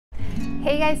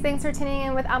Hey guys, thanks for tuning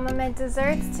in with Alma Med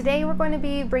Desserts. Today we're going to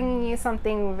be bringing you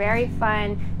something very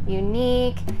fun,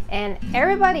 unique, and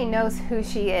everybody knows who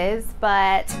she is,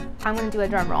 but I'm going to do a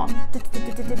drum roll. That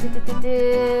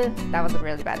was a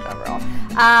really bad drum roll.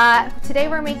 Today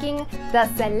we're making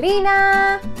the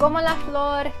Selena Como La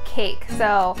Flor cake.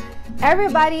 So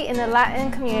everybody in the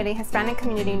Latin community, Hispanic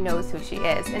community knows who she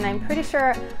is, and I'm pretty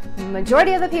sure the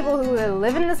majority of the people who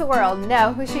live in this world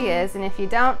know who she is, and if you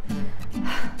don't,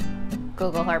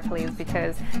 Google her please,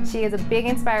 because she is a big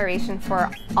inspiration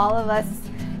for all of us.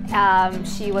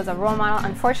 She was a role model.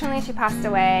 Unfortunately, she passed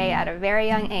away at a very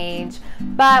young age,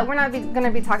 but we're not going to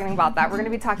be talking about that. We're going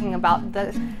to be talking about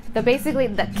the basically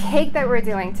the cake that we're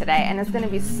doing today, and it's going to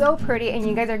be so pretty, and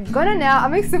you guys are going to know.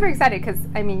 I'm super excited because,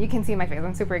 I mean, you can see my face.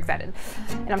 I'm super excited,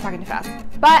 and I'm talking too fast,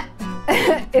 but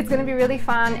it's going to be really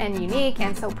fun and unique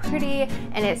and so pretty,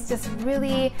 and it's just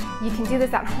really, you can do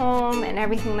this at home and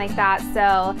everything like that.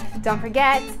 So don't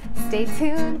forget, stay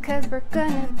tuned because we're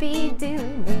going to be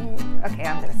doing it. Okay,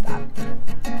 I'm going to stop.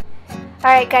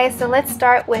 Alright guys, so let's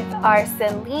start with our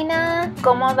Selena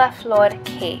Como La Flor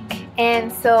cake.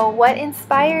 And so what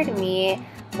inspired me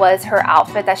was her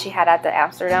outfit that she had at the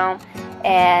Amsterdam,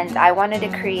 and I wanted to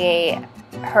create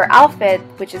her outfit,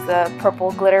 which is the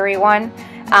purple glittery one.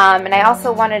 And I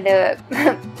also wanted to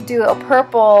do a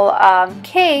purple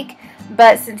cake,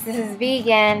 but since this is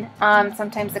vegan,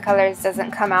 sometimes the colors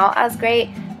doesn't come out as great,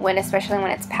 especially when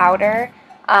it's powder,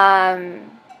 to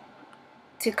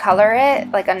color it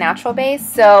like a natural base.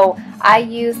 So I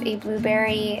used a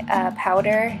blueberry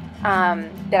powder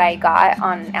that I got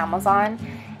on Amazon,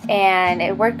 and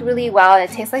it worked really well. It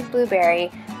tastes like blueberry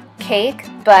cake,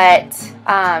 but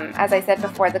as I said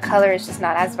before, the color is just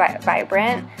not as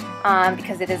vibrant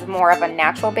because it is more of a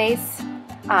natural base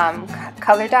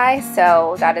color dye.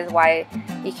 So that is why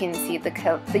you can see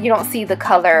you don't see the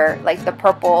color like the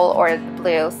purple or the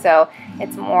blue. So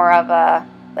it's more of a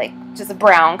like just a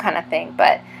brown kind of thing.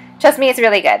 But trust me, it's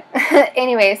really good.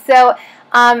 Anyway, so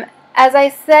as I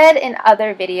said in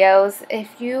other videos,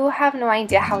 if you have no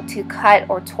idea how to cut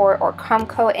or tort or crumb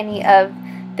coat any of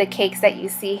the cakes that you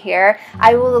see here,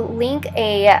 I will link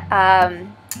a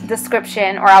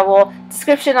description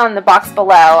on the box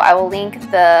below. I will link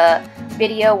the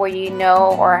video where you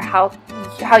know, or how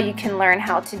you can learn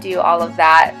how to do all of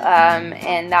that,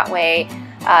 and that way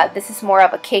this is more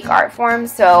of a cake art form.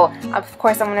 So of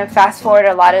course I'm going to fast forward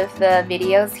a lot of the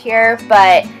videos here,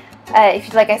 but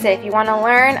like I said, if you want to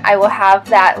learn, I will have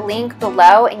that link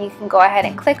below, and you can go ahead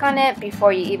and click on it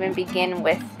before you even begin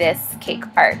with this cake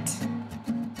art.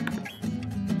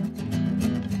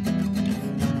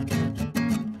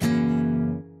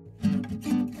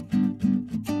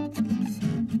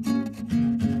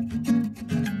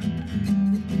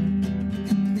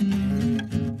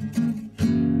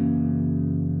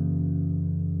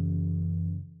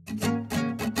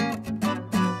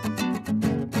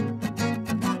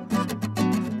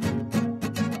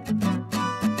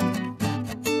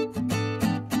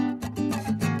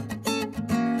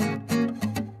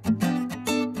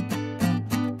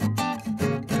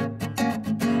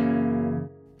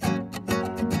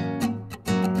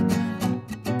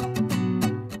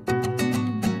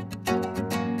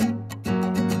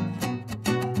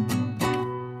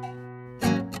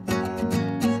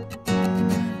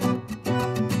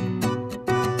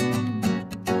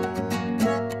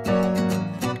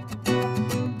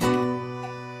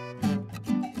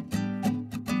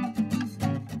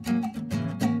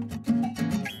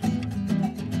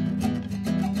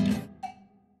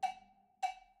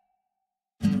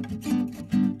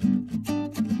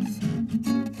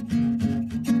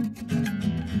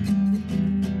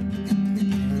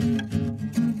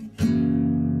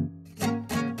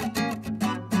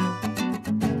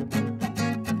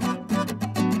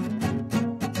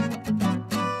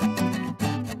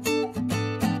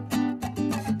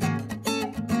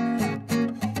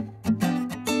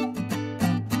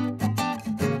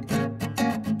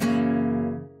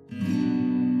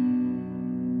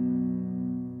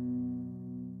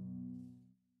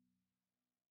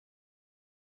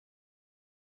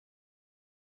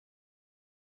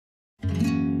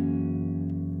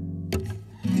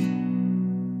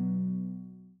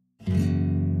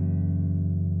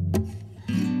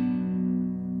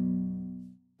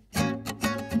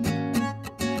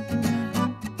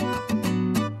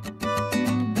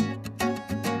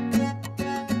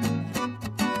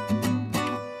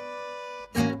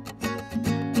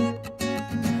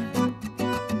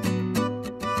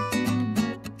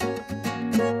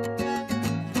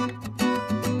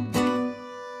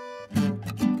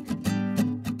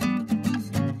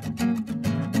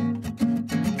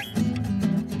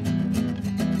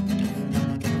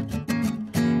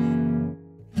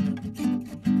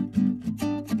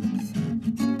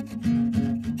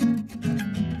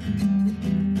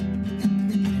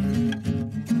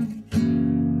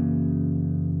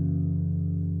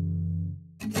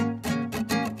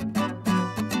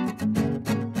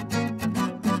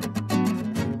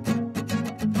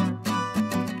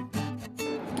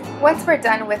 Once we're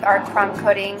done with our crumb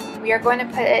coating, we are going to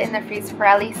put it in the freezer for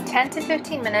at least 10 to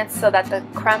 15 minutes so that the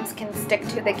crumbs can stick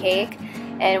to the cake.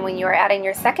 And when you are adding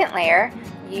your second layer,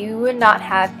 you would not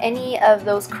have any of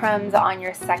those crumbs on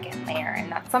your second layer.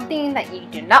 And that's something that you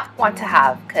do not want to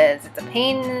have because it's a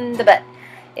pain in the butt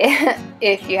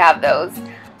if you have those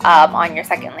on your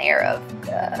second layer of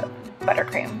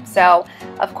buttercream. So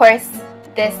of course,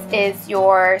 this is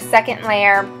your second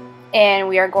layer, and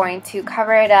we are going to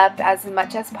cover it up as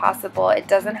much as possible. It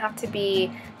doesn't have to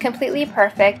be completely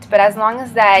perfect, but as long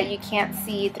as that you can't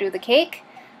see through the cake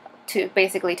to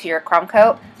basically to your crumb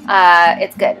coat,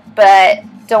 it's good. But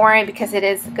don't worry, because it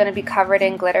is going to be covered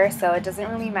in glitter, so it doesn't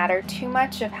really matter too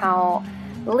much of how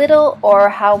little or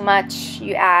how much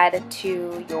you add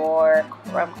to your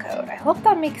crumb coat. I hope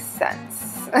that makes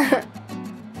sense.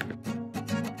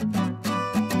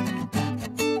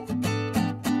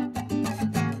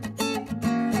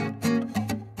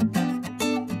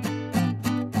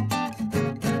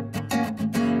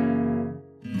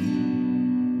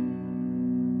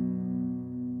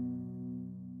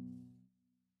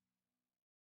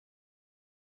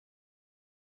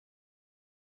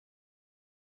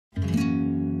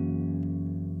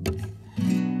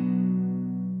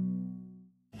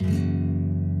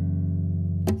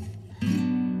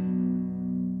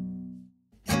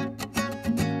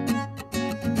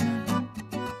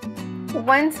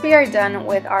 Once we are done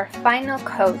with our final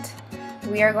coat,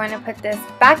 we are going to put this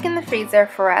back in the freezer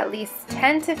for at least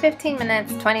 10 to 15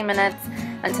 minutes, 20 minutes,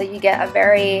 until you get a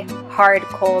very hard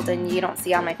cold. And you don't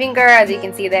see on my finger, as you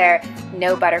can see there,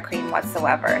 no buttercream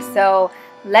whatsoever. So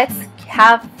let's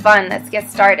have fun. Let's get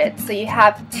started. So you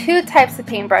have two types of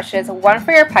paintbrushes, one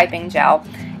for your piping gel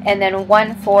and then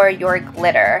one for your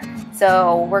glitter.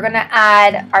 So we're going to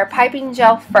add our piping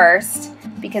gel first,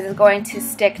 because it's going to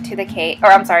stick to the cake,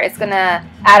 or I'm sorry, it's going to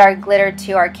add our glitter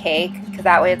to our cake, because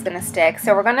that way it's going to stick.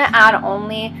 So we're going to add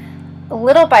only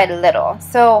little by little.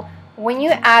 So when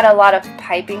you add a lot of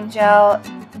piping gel,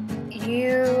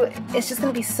 it's just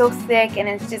going to be so thick, and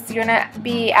it's just, you're going to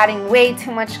be adding way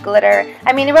too much glitter.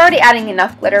 I mean, we're already adding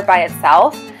enough glitter by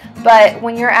itself, but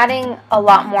when you're adding a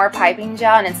lot more piping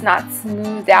gel and it's not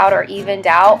smoothed out or evened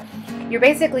out, you're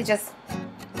basically just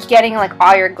getting like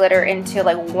all your glitter into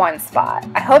like one spot.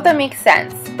 I hope that makes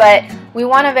sense, but we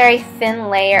want a very thin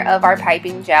layer of our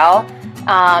piping gel,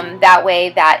 that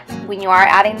way that when you are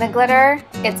adding the glitter,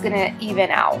 it's gonna even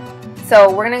out.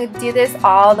 So we're gonna do this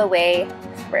all the way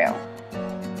through.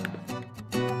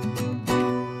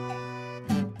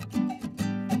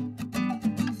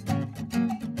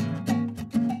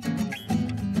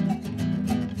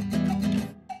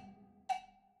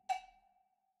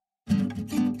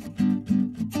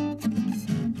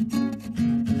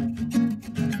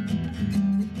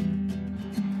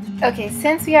 Okay,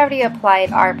 since we already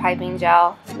applied our piping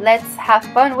gel, let's have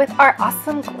fun with our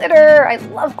awesome glitter. I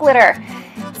love glitter.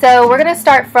 So we're going to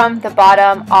start from the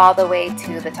bottom all the way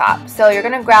to the top. So you're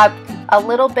going to grab a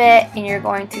little bit and you're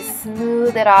going to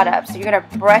smooth it all up. So you're going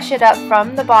to brush it up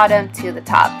from the bottom to the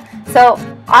top. So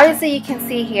obviously you can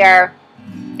see here,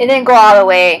 it didn't go all the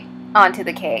way onto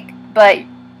the cake. But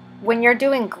when you're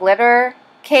doing glitter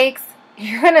cakes,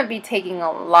 you're going to be taking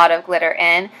a lot of glitter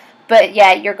in. But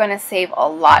yeah, you're going to save a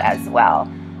lot as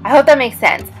well. I hope that makes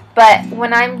sense. But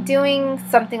when I'm doing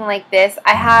something like this,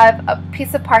 I have a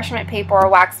piece of parchment paper or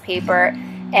wax paper,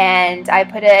 and I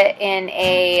put it in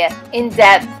a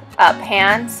in-depth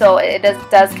pan, so it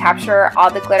does capture all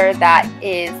the glitter that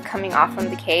is coming off from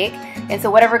the cake. And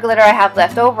so whatever glitter I have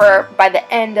left over by the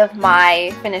end of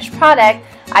my finished product,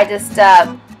 I just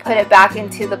put it back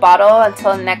into the bottle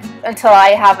until I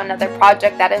have another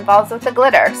project that involves with the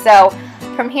glitter. So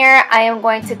from here, I am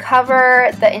going to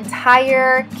cover the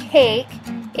entire cake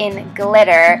in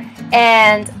glitter.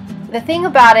 And the thing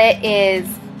about it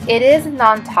is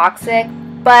non-toxic,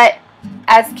 but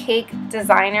as cake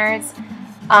designers,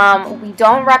 we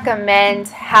don't recommend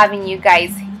having you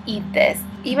guys eat this.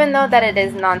 Even though that it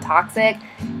is non-toxic,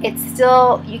 it's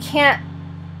still, you can't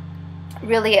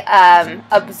really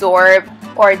absorb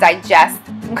or digest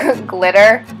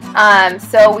glitter.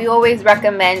 So we always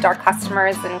recommend our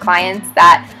customers and clients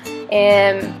that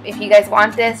if you guys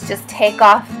want this, just take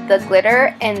off the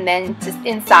glitter and then just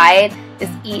inside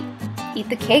just eat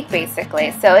the cake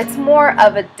basically. So it's more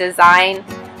of a design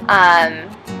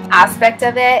aspect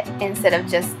of it instead of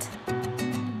just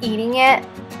eating it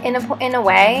in a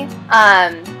way.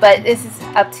 But this is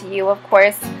up to you, of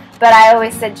course. But I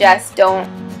always suggest don't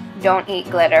eat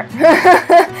glitter.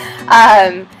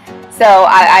 So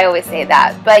I always say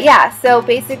that. But yeah, so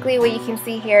basically what you can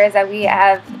see here is that we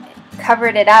have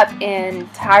covered it up in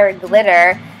entire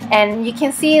glitter, and you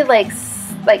can see like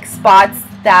spots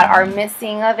that are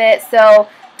missing of it. So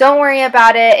don't worry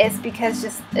about it. It's because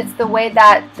it's the way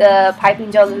that the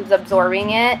piping gel is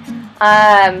absorbing it.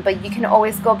 But you can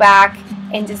always go back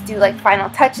and just do like final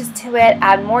touches to it,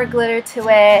 add more glitter to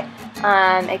it,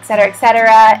 etc., etc.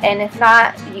 And if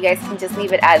not, you guys can just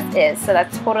leave it as is. So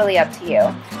that's totally up to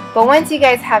you. But once you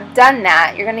guys have done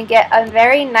that, you're gonna get a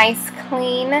very nice,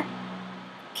 clean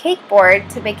cake board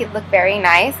to make it look very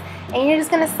nice, and you're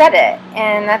just gonna set it.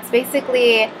 And that's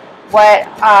basically what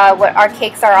our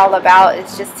cakes are all about,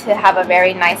 is just to have a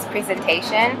very nice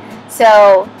presentation.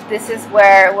 So this is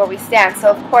where we stand. So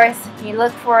of course you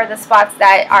look for the spots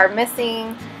that are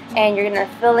missing, and you're gonna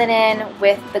fill it in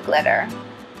with the glitter.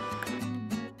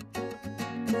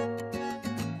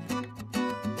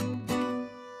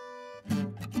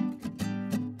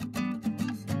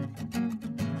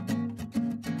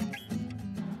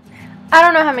 I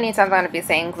don't know how many times I'm going to be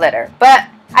saying glitter, but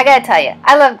I gotta tell you,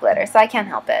 I love glitter, so I can't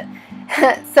help it.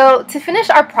 So to finish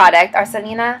our product, our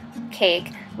Selena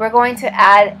cake, we're going to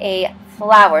add a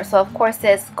flower. So of course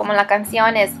this, como la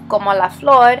canción is Como La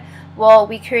Flor, well,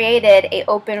 we created a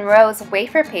open rose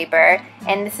wafer paper,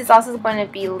 and this is also going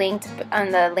to be linked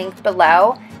on the link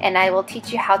below, and I will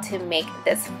teach you how to make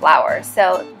this flower.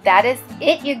 So that is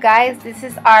it, you guys. This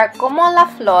is our Como La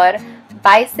Flor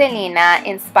by Selena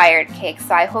inspired cake.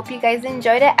 So I hope you guys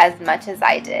enjoyed it as much as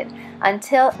I did.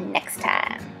 Until next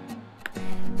time.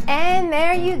 And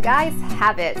there you guys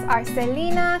have it, our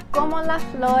Selena Como La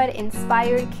Flor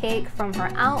inspired cake from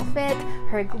her outfit,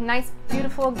 her nice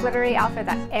beautiful glittery outfit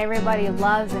that everybody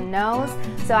loves and knows.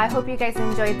 So I hope you guys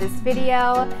enjoyed this video.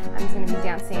 I'm just going to be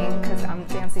dancing because I'm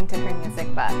dancing to her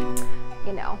music, but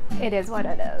you know, it is what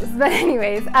it is. But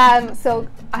anyways, so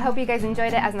I hope you guys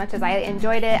enjoyed it as much as I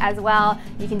enjoyed it as well.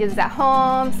 You can do this at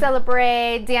home,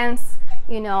 celebrate, dance,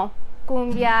 you know,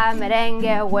 cumbia,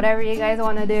 merengue, whatever you guys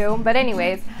want to do. But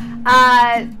anyways,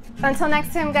 until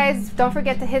next time, guys, don't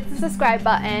forget to hit the subscribe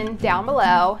button down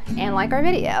below and like our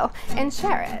video and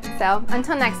share it. So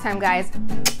until next time, guys,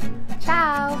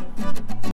 ciao.